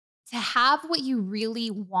to have what you really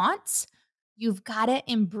want, you've got to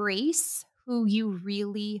embrace who you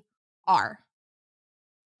really are.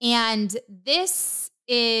 And this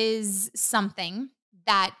is something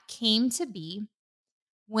that came to be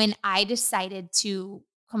when I decided to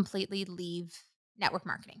completely leave network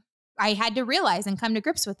marketing. I had to realize and come to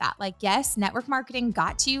grips with that. Like, yes, network marketing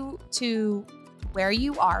got you to where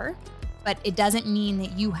you are, but it doesn't mean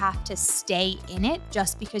that you have to stay in it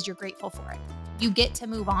just because you're grateful for it. You get to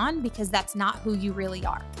move on because that's not who you really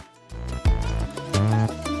are.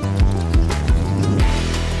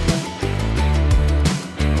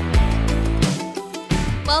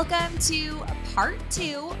 Welcome to part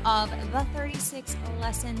 2 of the 36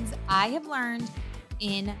 lessons I have learned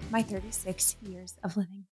in my 36 years of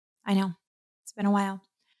living. I know, it's been a while.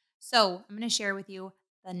 So I'm going to share with you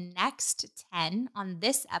the next 10 on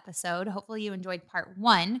this episode. Hopefully you enjoyed part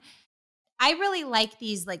 1. I really like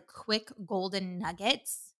these like quick golden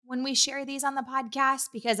nuggets when we share these on the podcast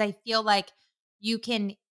because I feel like you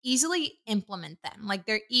can easily implement them. Like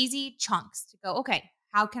they're easy chunks to go, okay,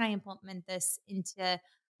 how can I implement this into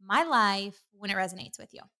my life when it resonates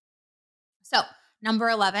with you? So number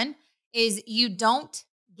 11 is you don't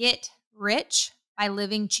get rich by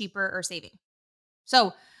living cheaper or saving.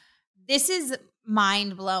 So this is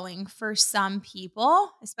mind-blowing for some people,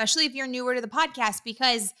 especially if you're newer to the podcast,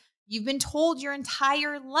 because you've been told your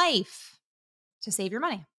entire life to save your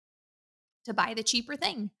money, to buy the cheaper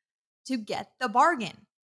thing, to get the bargain.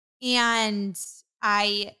 And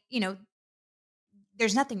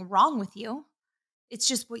there's nothing wrong with you. It's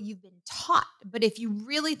just what you've been taught. But if you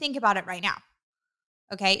really think about it right now,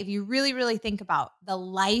 okay, if you really, really think about the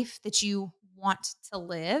life that you want to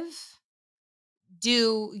live,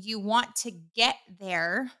 do you want to get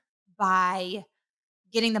there by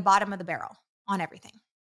getting the bottom of the barrel on everything?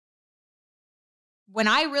 When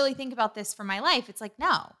I really think about this for my life, it's like,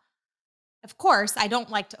 no. Of course, I don't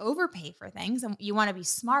like to overpay for things. And you want to be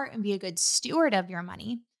smart and be a good steward of your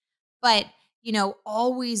money. But,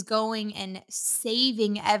 always going and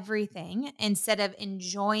saving everything instead of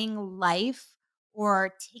enjoying life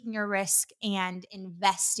or taking a risk and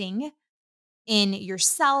investing in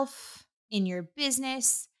yourself, in your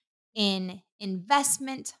business, in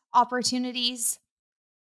investment opportunities.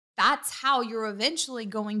 That's how you're eventually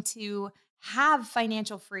going to have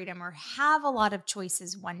financial freedom or have a lot of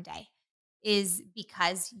choices one day, is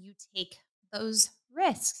because you take those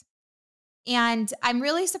risks. And I'm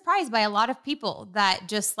really surprised by a lot of people that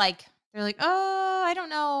just they're like, oh, I don't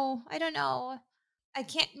know. I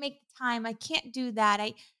can't make the time. I can't do that.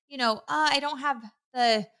 I don't have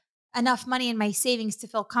the enough money in my savings to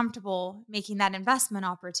feel comfortable making that investment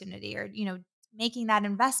opportunity or, making that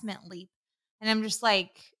investment leap. And I'm just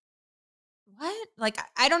like, what? Like,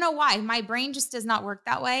 I don't know why. My brain just does not work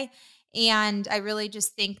that way. And I really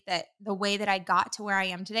just think that the way that I got to where I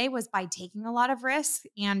am today was by taking a lot of risk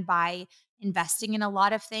and by investing in a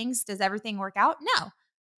lot of things. Does everything work out? No.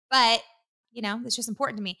 But, it's just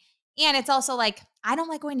important to me. And it's also like, I don't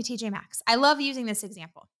like going to TJ Maxx. I love using this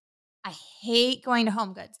example. I hate going to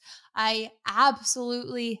Home Goods. I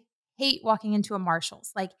absolutely hate walking into a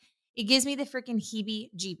Marshall's. Like, it gives me the freaking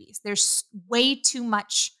heebie-jeebies. There's way too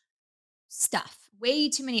much stuff, way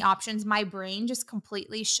too many options. My brain just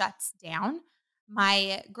completely shuts down.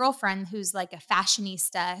 My girlfriend, who's like a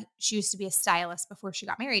fashionista, she used to be a stylist before she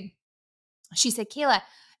got married. She said, Cayla,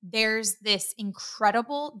 there's this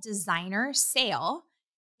incredible designer sale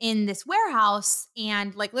in this warehouse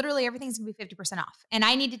and like literally everything's gonna be 50% off. And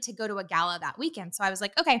I needed to go to a gala that weekend. So I was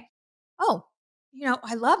like, okay,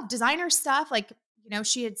 I love designer stuff. Like,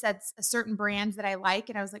 she had said a certain brands that I like.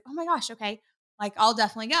 And I was like, oh my gosh, okay. Like, I'll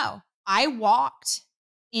definitely go. I walked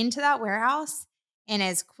into that warehouse, and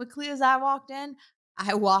as quickly as I walked in,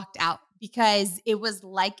 I walked out because it was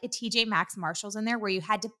like a TJ Maxx Marshalls in there where you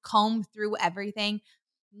had to comb through everything.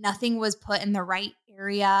 Nothing was put in the right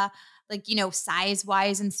area,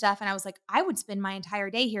 size-wise and stuff. And I was like, I would spend my entire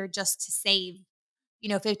day here just to save,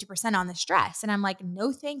 50% on this dress. And I'm like,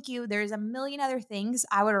 no, thank you. There's a million other things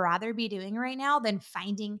I would rather be doing right now than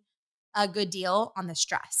finding a good deal on this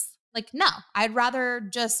dress. Like, no, I'd rather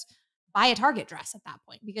just buy a Target dress at that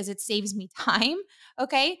point because it saves me time.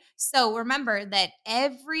 Okay. So remember that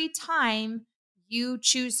every time you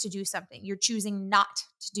choose to do something, you're choosing not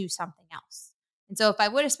to do something else. And so if I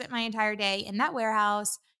would have spent my entire day in that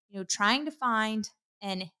warehouse, trying to find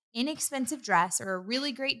an inexpensive dress or a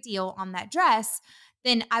really great deal on that dress,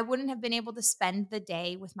 then I wouldn't have been able to spend the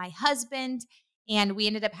day with my husband. And we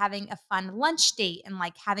ended up having a fun lunch date and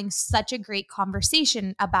having such a great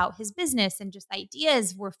conversation about his business and just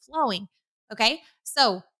ideas were flowing. Okay.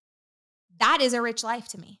 So that is a rich life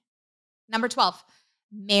to me. Number 12,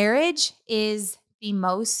 Marriage is the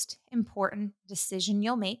most important decision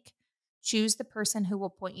you'll make. Choose the person who will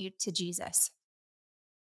point you to Jesus.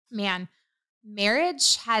 Man,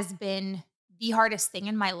 marriage has been the hardest thing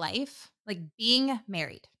in my life, like being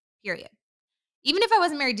married, period. Even if I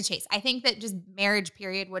wasn't married to Chase, I think that just marriage,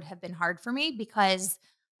 period, would have been hard for me because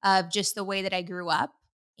of just the way that I grew up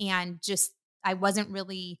and just I wasn't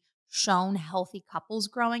really shown healthy couples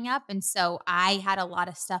growing up. And so I had a lot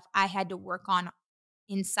of stuff I had to work on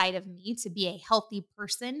inside of me to be a healthy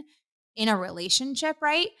person in a relationship,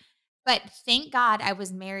 right? But thank God I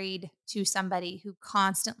was married to somebody who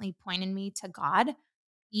constantly pointed me to God,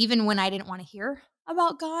 even when I didn't want to hear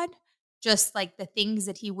about God. Just like the things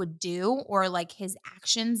that he would do, or like his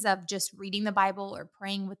actions of just reading the Bible or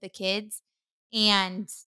praying with the kids. And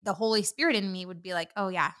the Holy Spirit in me would be like, oh,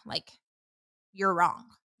 yeah, like you're wrong.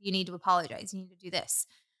 You need to apologize. You need to do this.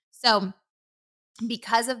 So,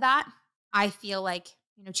 because of that, I feel like,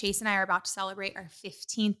 Chase and I are about to celebrate our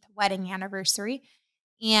 15th wedding anniversary.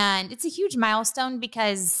 And it's a huge milestone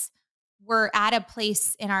because we're at a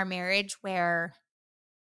place in our marriage where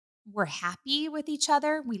we're happy with each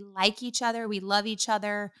other. We like each other. We love each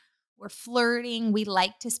other. We're flirting. We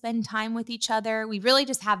like to spend time with each other. We really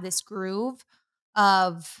just have this groove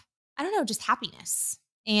of, I don't know, just happiness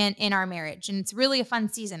in our marriage. And it's really a fun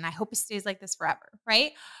season. I hope it stays like this forever,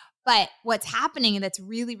 right? But what's happening that's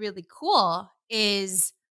really, really cool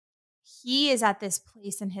is he is at this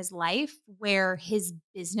place in his life where his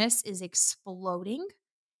business is exploding.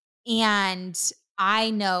 And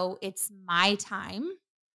I know it's my time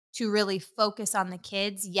to really focus on the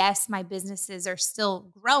kids. Yes, my businesses are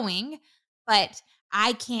still growing, but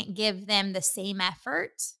I can't give them the same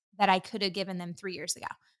effort that I could have given them 3 years ago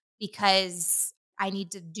because I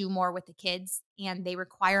need to do more with the kids and they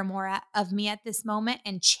require more of me at this moment.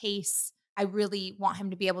 And Chase, I really want him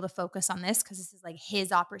to be able to focus on this because this is like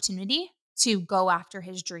his opportunity to go after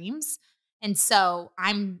his dreams. And so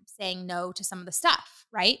I'm saying no to some of the stuff,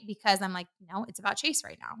 right? Because I'm like, no, it's about Chase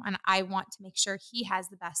right now. And I want to make sure he has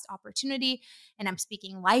the best opportunity. And I'm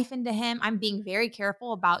speaking life into him. I'm being very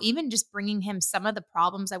careful about even just bringing him some of the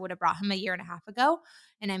problems I would have brought him a year and a half ago.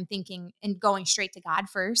 And I'm thinking and going straight to God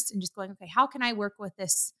first and just going, okay, how can I work with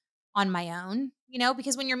this on my own?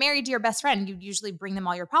 Because when you're married to your best friend, you usually bring them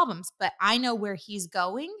all your problems. But I know where he's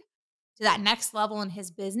going to that next level in his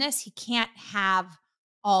business. He can't have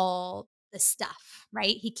all the stuff,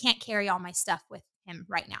 right? He can't carry all my stuff with him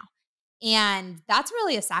right now. And that's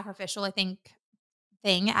really a sacrificial, I think,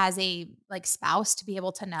 thing as a like spouse to be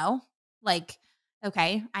able to know, like,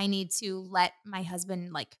 okay, I need to let my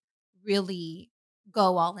husband like really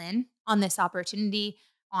go all in on this opportunity,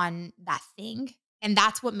 on that thing. And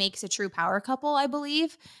that's what makes a true power couple, I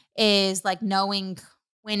believe, is like knowing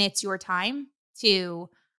when it's your time to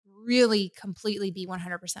really completely be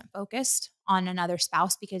 100% focused on another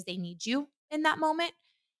spouse because they need you in that moment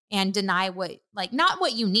and deny what, like, not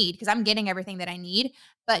what you need, because I'm getting everything that I need,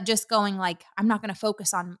 but just going like, I'm not going to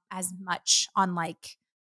focus on as much on like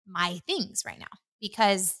my things right now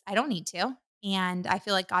because I don't need to. And I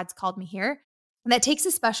feel like God's called me here. And that takes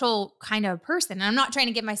a special kind of person. And I'm not trying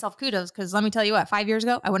to give myself kudos because let me tell you what, 5 years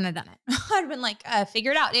ago, I wouldn't have done it. I'd have been like,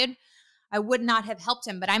 figure it out, dude. I would not have helped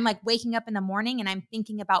him. But I'm like waking up in the morning and I'm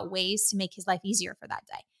thinking about ways to make his life easier for that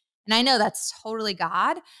day. And I know that's totally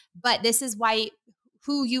God, but this is why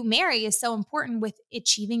who you marry is so important with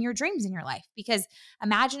achieving your dreams in your life. Because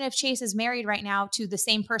imagine if Chase is married right now to the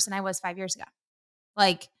same person I was 5 years ago.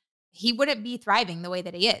 Like, he wouldn't be thriving the way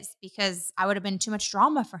that he is because I would have been too much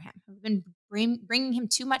drama for him. I've been bringing him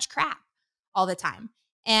too much crap all the time.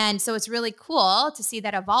 And so it's really cool to see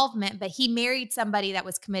that evolvement, but he married somebody that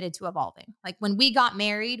was committed to evolving. Like when we got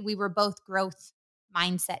married, we were both growth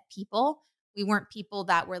mindset people. We weren't people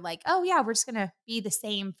that were like, oh yeah, we're just going to be the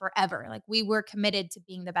same forever. Like we were committed to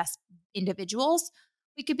being the best individuals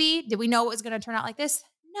we could be. Did we know it was going to turn out like this?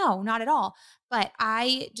 No, not at all. But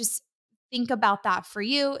I just think about that for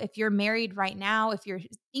you. If you're married right now, if you're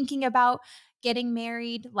thinking about getting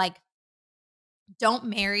married, like don't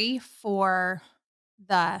marry for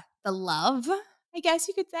the love, I guess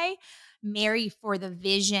you could say. Marry for the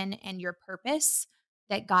vision and your purpose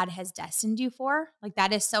that God has destined you for. Like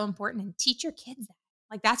that is so important, and teach your kids that.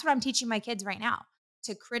 Like that's what I'm teaching my kids right now,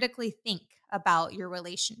 to critically think about your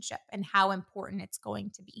relationship and how important it's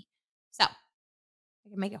going to be. So I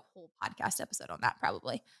can make a whole podcast episode on that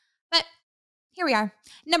probably. But here we are.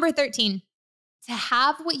 Number 13, to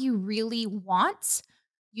have what you really want,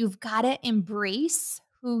 you've got to embrace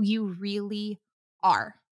who you really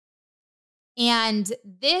are. And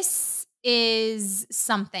this is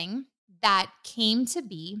something that came to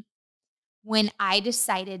be when I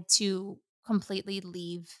decided to completely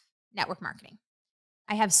leave network marketing.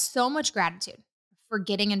 I have so much gratitude for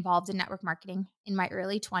getting involved in network marketing in my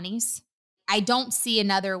early 20s. I don't see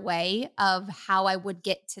another way of how I would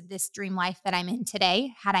get to this dream life that I'm in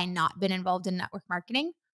today had I not been involved in network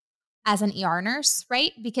marketing as an ER nurse,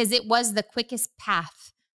 right? Because it was the quickest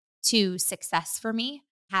path to success for me,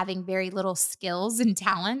 having very little skills and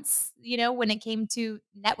talents, when it came to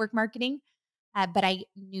network marketing. But I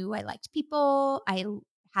knew I liked people.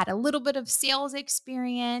 Had a little bit of sales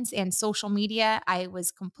experience, and social media I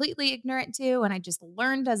was completely ignorant to, and I just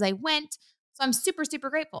learned as I went. So I'm super, super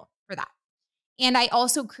grateful for that. And I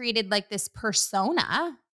also created like this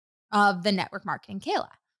persona of the network marketing Cayla.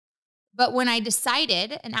 But when I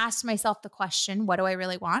decided and asked myself the question, what do I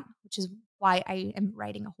really want? Which is why I am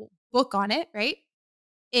writing a whole book on it, right?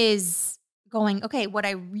 Is going, okay, what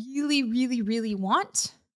I really, really, really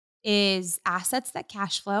want is assets that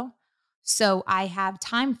cash flow. So I have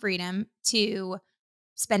time freedom to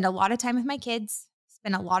spend a lot of time with my kids,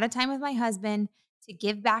 spend a lot of time with my husband, to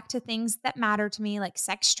give back to things that matter to me, like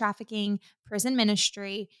sex trafficking, prison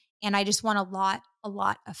ministry. And I just want a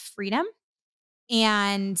lot of freedom.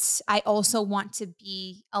 And I also want to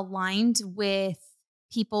be aligned with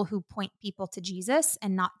people who point people to Jesus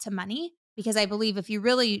and not to money. Because I believe if you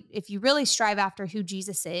really strive after who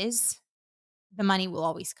Jesus is, the money will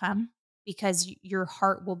always come because your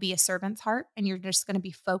heart will be a servant's heart and you're just going to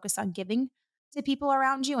be focused on giving to people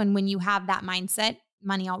around you. And when you have that mindset,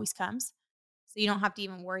 money always comes. So you don't have to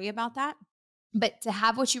even worry about that. But to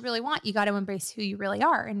have what you really want, you got to embrace who you really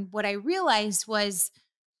are. And what I realized was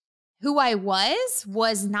who I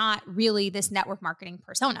was not really this network marketing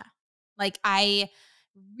persona. Like I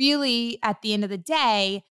really, at the end of the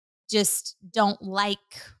day, just don't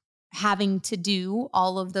like having to do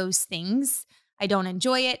all of those things. I don't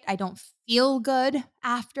enjoy it. I don't feel good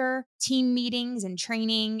after team meetings and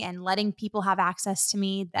training and letting people have access to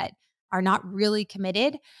me that are not really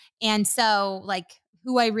committed. And so, like,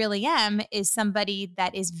 who I really am is somebody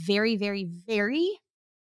that is very, very, very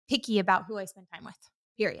picky about who I spend time with,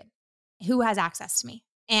 period. Who has access to me.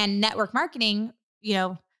 And network marketing,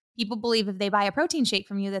 people believe if they buy a protein shake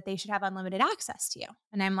from you that they should have unlimited access to you.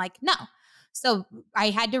 And I'm like, no. So I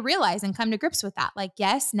had to realize and come to grips with that. Like,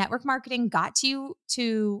 yes, network marketing got you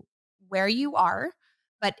to where you are,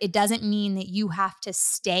 but it doesn't mean that you have to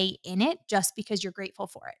stay in it just because you're grateful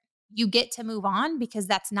for it. You get to move on because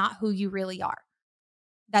that's not who you really are.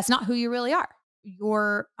 That's not who you really are.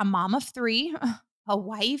 You're a mom of 3, a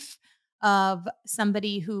wife of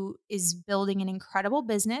somebody who is building an incredible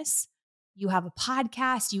business. You have a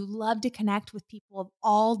podcast. You love to connect with people of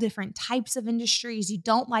all different types of industries. You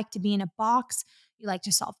don't like to be in a box. You like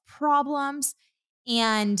to solve problems.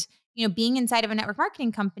 And, being inside of a network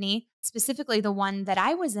marketing company, specifically the one that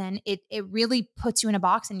I was in, it really puts you in a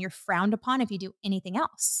box and you're frowned upon if you do anything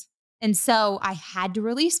else. And so I had to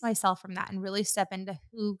release myself from that and really step into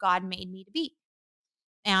who God made me to be.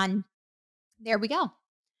 And there we go.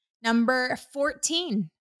 Number 14,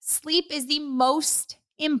 sleep is the most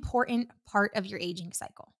important part of your aging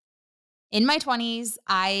cycle. In my 20s,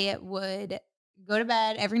 I would go to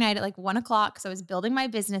bed every night at like 1:00 because I was building my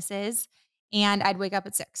businesses, and I'd wake up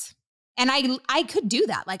at 6. And I could do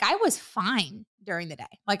that. Like I was fine during the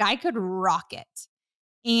day. Like I could rock it.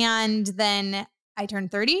 And then I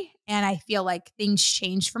turned 30 and I feel like things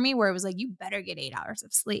changed for me where it was like, you better get 8 hours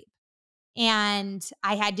of sleep. And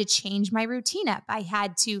I had to change my routine up. I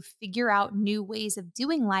had to figure out new ways of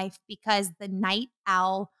doing life because the night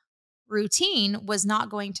owl routine was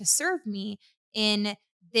not going to serve me in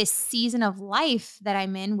this season of life that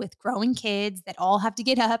I'm in with growing kids that all have to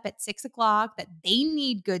get up at 6:00, that they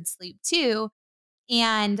need good sleep too.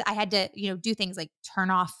 And I had to, do things like turn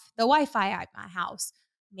off the Wi-Fi at my house,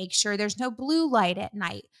 make sure there's no blue light at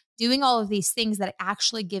night, doing all of these things that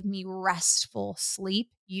actually give me restful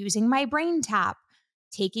sleep, using my brain tap,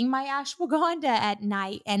 taking my ashwagandha at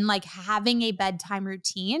night, and like having a bedtime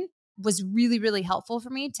routine was really, really helpful for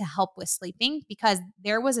me to help with sleeping because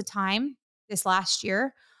there was a time this last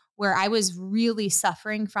year where I was really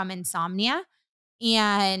suffering from insomnia.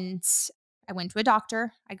 And I went to a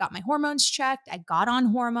doctor. I got my hormones checked. I got on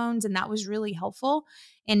hormones, and that was really helpful.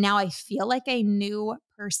 And now I feel like a new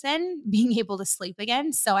person being able to sleep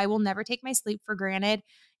again. So I will never take my sleep for granted.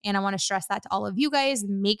 And I want to stress that to all of you guys.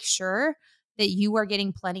 Make sure that you are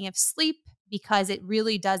getting plenty of sleep because it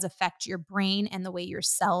really does affect your brain and the way your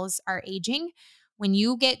cells are aging. When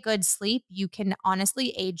you get good sleep, you can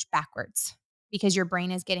honestly age backwards because your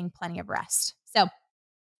brain is getting plenty of rest. So,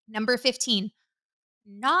 number 15.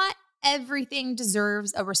 Not everything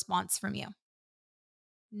deserves a response from you.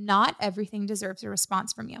 Not everything deserves a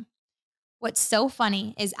response from you. What's so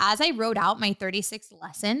funny is as I wrote out my 36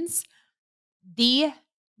 lessons, the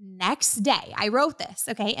next day, I wrote this,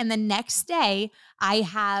 okay? And the next day, I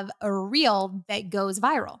have a reel that goes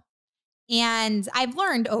viral. And I've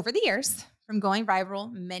learned over the years from going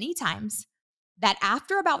viral many times that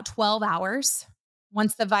after about 12 hours,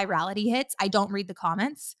 once the virality hits, I don't read the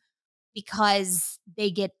comments because they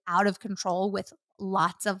get out of control with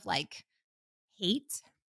lots of like hate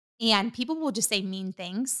and people will just say mean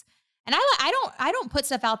things. And I don't put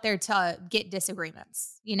stuff out there to get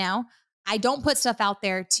disagreements, you know? I don't put stuff out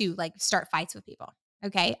there to like start fights with people.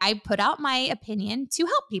 Okay? I put out my opinion to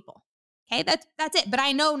help people. Okay? That's it. But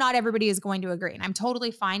I know not everybody is going to agree, and I'm totally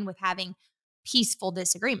fine with having peaceful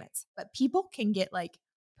disagreements. But people can get like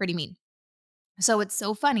pretty mean. So what's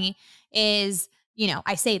so funny is,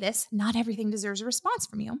 I say this, not everything deserves a response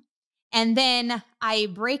from you. And then I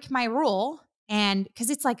break my rule. And because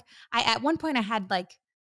it's like, at one point I had like,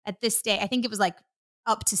 at this day, I think it was like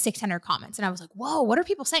up to 600 comments. And I was like, whoa, what are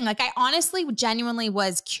people saying? Like, I honestly genuinely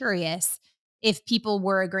was curious if people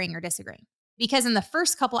were agreeing or disagreeing. Because in the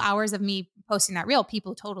first couple hours of me posting that reel,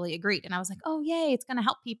 people totally agreed. And I was like, oh, yay, it's going to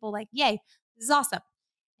help people. Like, yay, this is awesome.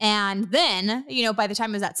 And then, by the time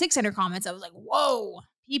it was at 600 comments, I was like, whoa,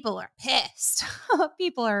 people are pissed.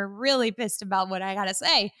 People are really pissed about what I got to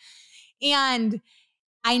say. And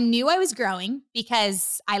I knew I was growing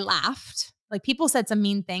because I laughed. Like people said some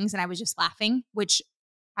mean things and I was just laughing, which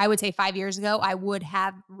I would say 5 years ago, I would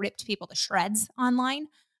have ripped people to shreds online.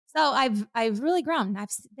 So I've really grown. I've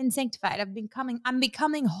been sanctified. I'm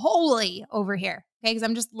becoming holy over here. Okay. Cause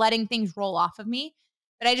I'm just letting things roll off of me.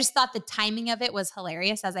 But I just thought the timing of it was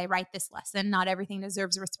hilarious as I write this lesson. Not everything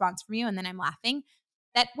deserves a response from you. And then I'm laughing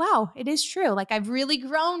that, wow, it is true. Like I've really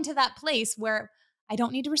grown to that place where I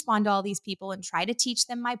don't need to respond to all these people and try to teach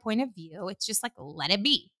them my point of view. It's just like, let it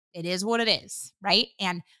be. It is what it is. Right.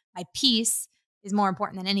 And my peace is more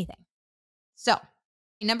important than anything. So,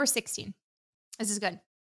 number 16, this is good.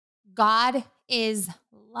 God is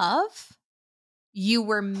love. You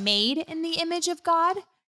were made in the image of God,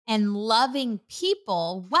 and loving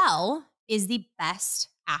people well is the best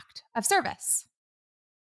act of service.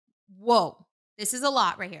 Whoa, this is a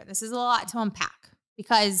lot right here. This is a lot to unpack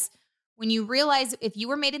because when you realize if you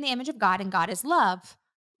were made in the image of God and God is love,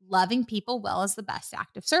 loving people well is the best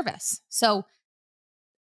act of service. So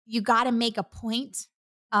you got to make a point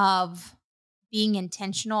of being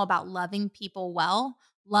intentional about loving people well.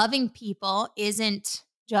 Loving people isn't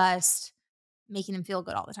just making them feel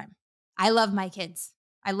good all the time. I love my kids.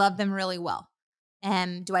 I love them really well.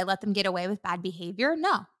 And do I let them get away with bad behavior?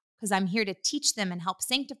 No, because I'm here to teach them and help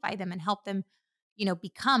sanctify them and help them,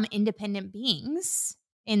 become independent beings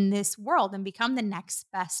in this world and become the next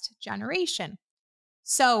best generation.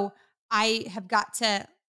 So I have got to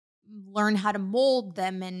learn how to mold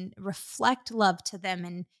them and reflect love to them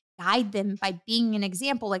and guide them by being an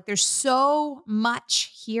example. Like there's so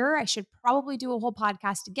much here. I should probably do a whole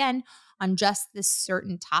podcast again on just this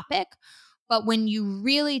certain topic. But when you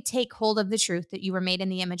really take hold of the truth that you were made in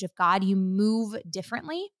the image of God, you move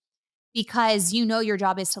differently because your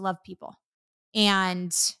job is to love people.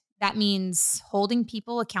 And that means holding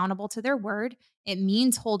people accountable to their word. It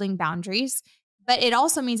means holding boundaries, but it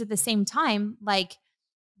also means at the same time, like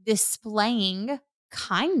displaying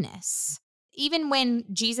kindness. Even when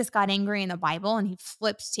Jesus got angry in the Bible and he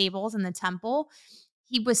flipped tables in the temple,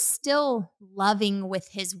 he was still loving with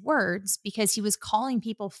his words because he was calling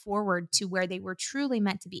people forward to where they were truly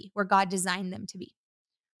meant to be, where God designed them to be.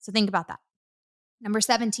 So think about that. Number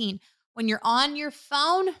 17, when you're on your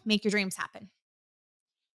phone, make your dreams happen.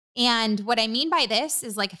 And what I mean by this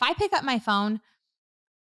is like, if I pick up my phone,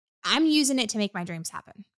 I'm using it to make my dreams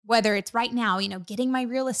happen. Whether it's right now, getting my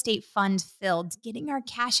real estate fund filled, getting our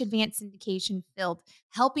cash advance syndication filled,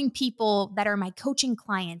 helping people that are my coaching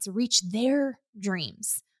clients reach their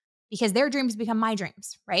dreams because their dreams become my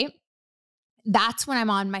dreams, right? That's when I'm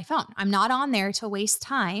on my phone. I'm not on there to waste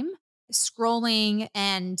time scrolling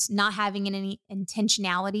and not having any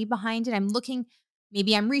intentionality behind it. I'm looking,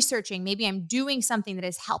 maybe I'm researching, maybe I'm doing something that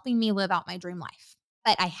is helping me live out my dream life.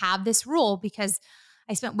 But I have this rule because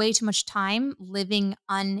I spent way too much time living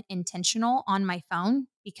unintentional on my phone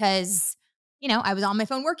because, I was on my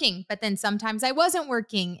phone working, but then sometimes I wasn't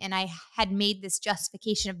working and I had made this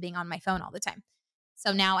justification of being on my phone all the time.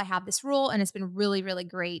 So now I have this rule and it's been really, really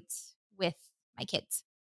great with my kids.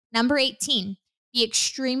 Number 18, be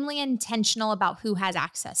extremely intentional about who has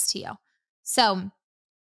access to you. So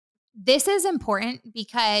this is important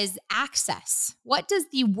because access, what does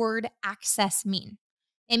the word access mean?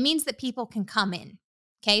 It means that people can come in.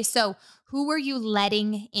 Okay, so who are you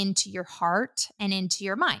letting into your heart and into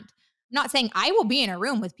your mind? not saying I will be in a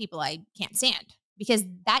room with people I can't stand, because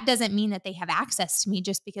that doesn't mean that they have access to me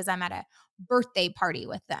just because I'm at a birthday party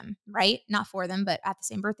with them, right? Not for them, but at the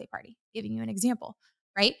same birthday party, giving you an example,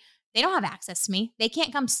 right? They don't have access to me. They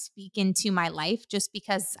can't come speak into my life just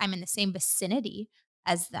because I'm in the same vicinity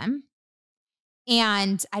as them.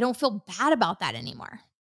 And I don't feel bad about that anymore.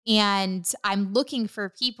 And I'm looking for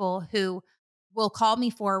people who will call me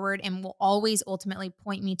forward and will always ultimately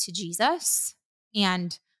point me to Jesus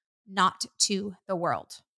and not to the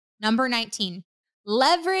world. Number 19,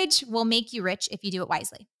 leverage will make you rich if you do it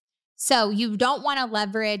wisely. So you don't want to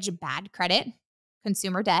leverage bad credit,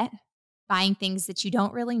 consumer debt, buying things that you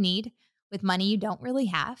don't really need with money you don't really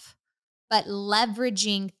have, but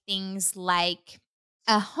leveraging things like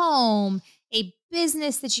a home, a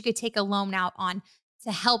business that you could take a loan out on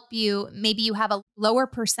to help you. Maybe you have a lower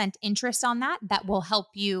percent interest on that will help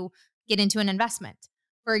you get into an investment.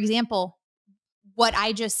 For example, what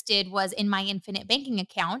I just did was in my infinite banking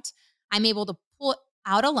account, I'm able to pull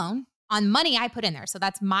out a loan on money I put in there. So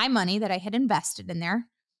that's my money that I had invested in there,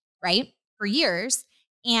 right, for years.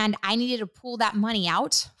 And I needed to pull that money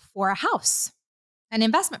out for a house, an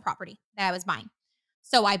investment property that I was buying.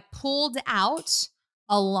 So I pulled out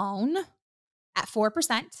a loan at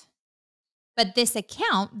 4%, but this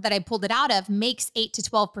account that I pulled it out of makes 8 to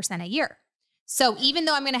 12% a year. So even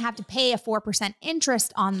though I'm going to have to pay a 4%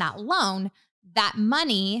 interest on that loan, that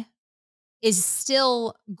money is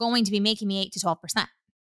still going to be making me 8 to 12%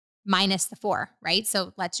 minus the 4, right?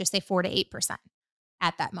 So let's just say 4 to 8%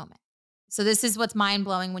 at that moment. So this is what's mind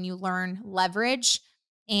blowing when you learn leverage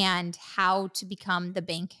and how to become the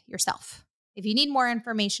bank yourself. If you need more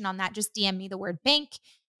information on that, just DM me the word bank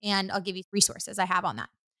and I'll give you resources I have on that.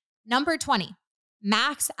 Number 20,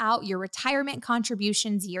 max out your retirement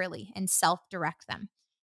contributions yearly and self-direct them.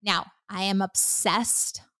 Now, I am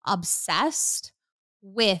obsessed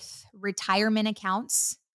with retirement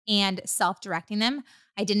accounts and self-directing them.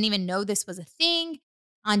 I didn't even know this was a thing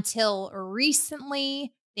until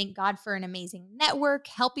recently. Thank God for an amazing network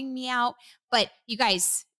helping me out. But you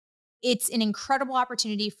guys, it's an incredible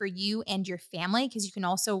opportunity for you and your family because you can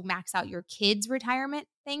also max out your kids' retirement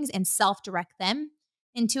things and self-direct them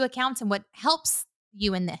into accounts. And what helps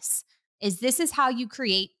you in this is how you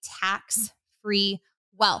create tax-free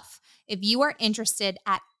wealth. If you are interested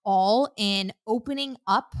at all in opening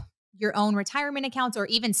up your own retirement accounts or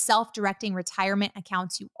even self-directing retirement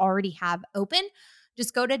accounts you already have open,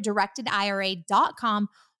 just go to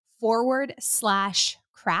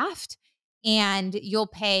directedira.com/craft and you'll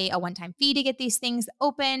pay a one-time fee to get these things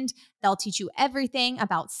opened. They'll teach you everything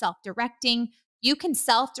about self-directing. You can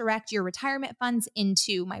self-direct your retirement funds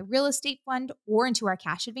into my real estate fund or into our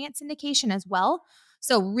cash advance syndication as well.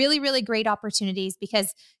 So really, really great opportunities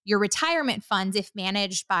because your retirement funds, if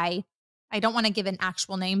managed by, I don't want to give an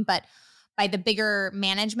actual name, but by the bigger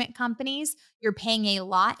management companies, you're paying a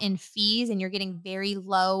lot in fees and you're getting very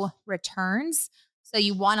low returns. So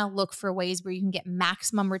you want to look for ways where you can get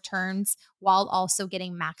maximum returns while also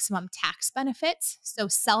getting maximum tax benefits. So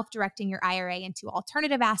self-directing your IRA into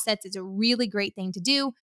alternative assets is a really great thing to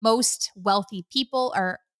do. Most wealthy people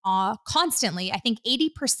are constantly, I think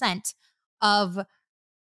 80% of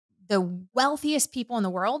the wealthiest people in the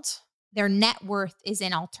world, their net worth is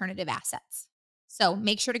in alternative assets. So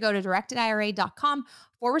make sure to go to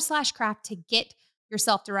directedira.com/craft to get your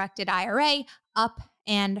self-directed IRA up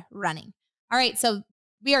and running. All right, so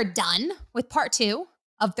we are done with part 2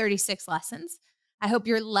 of 36 lessons. I hope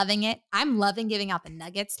you're loving it. I'm loving giving out the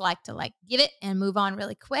nuggets, like to give it and move on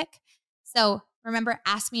really quick. So remember,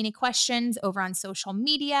 ask me any questions over on social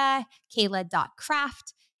media,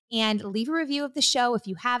 Cayla.craft, and leave a review of the show if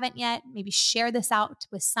you haven't yet. Maybe share this out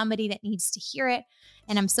with somebody that needs to hear it.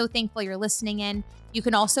 And I'm so thankful you're listening in. You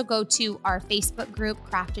can also go to our Facebook group,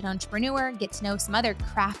 Crafted Entrepreneur, get to know some other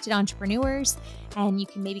crafted entrepreneurs, and you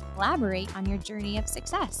can maybe collaborate on your journey of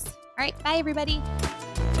success. All right, bye everybody.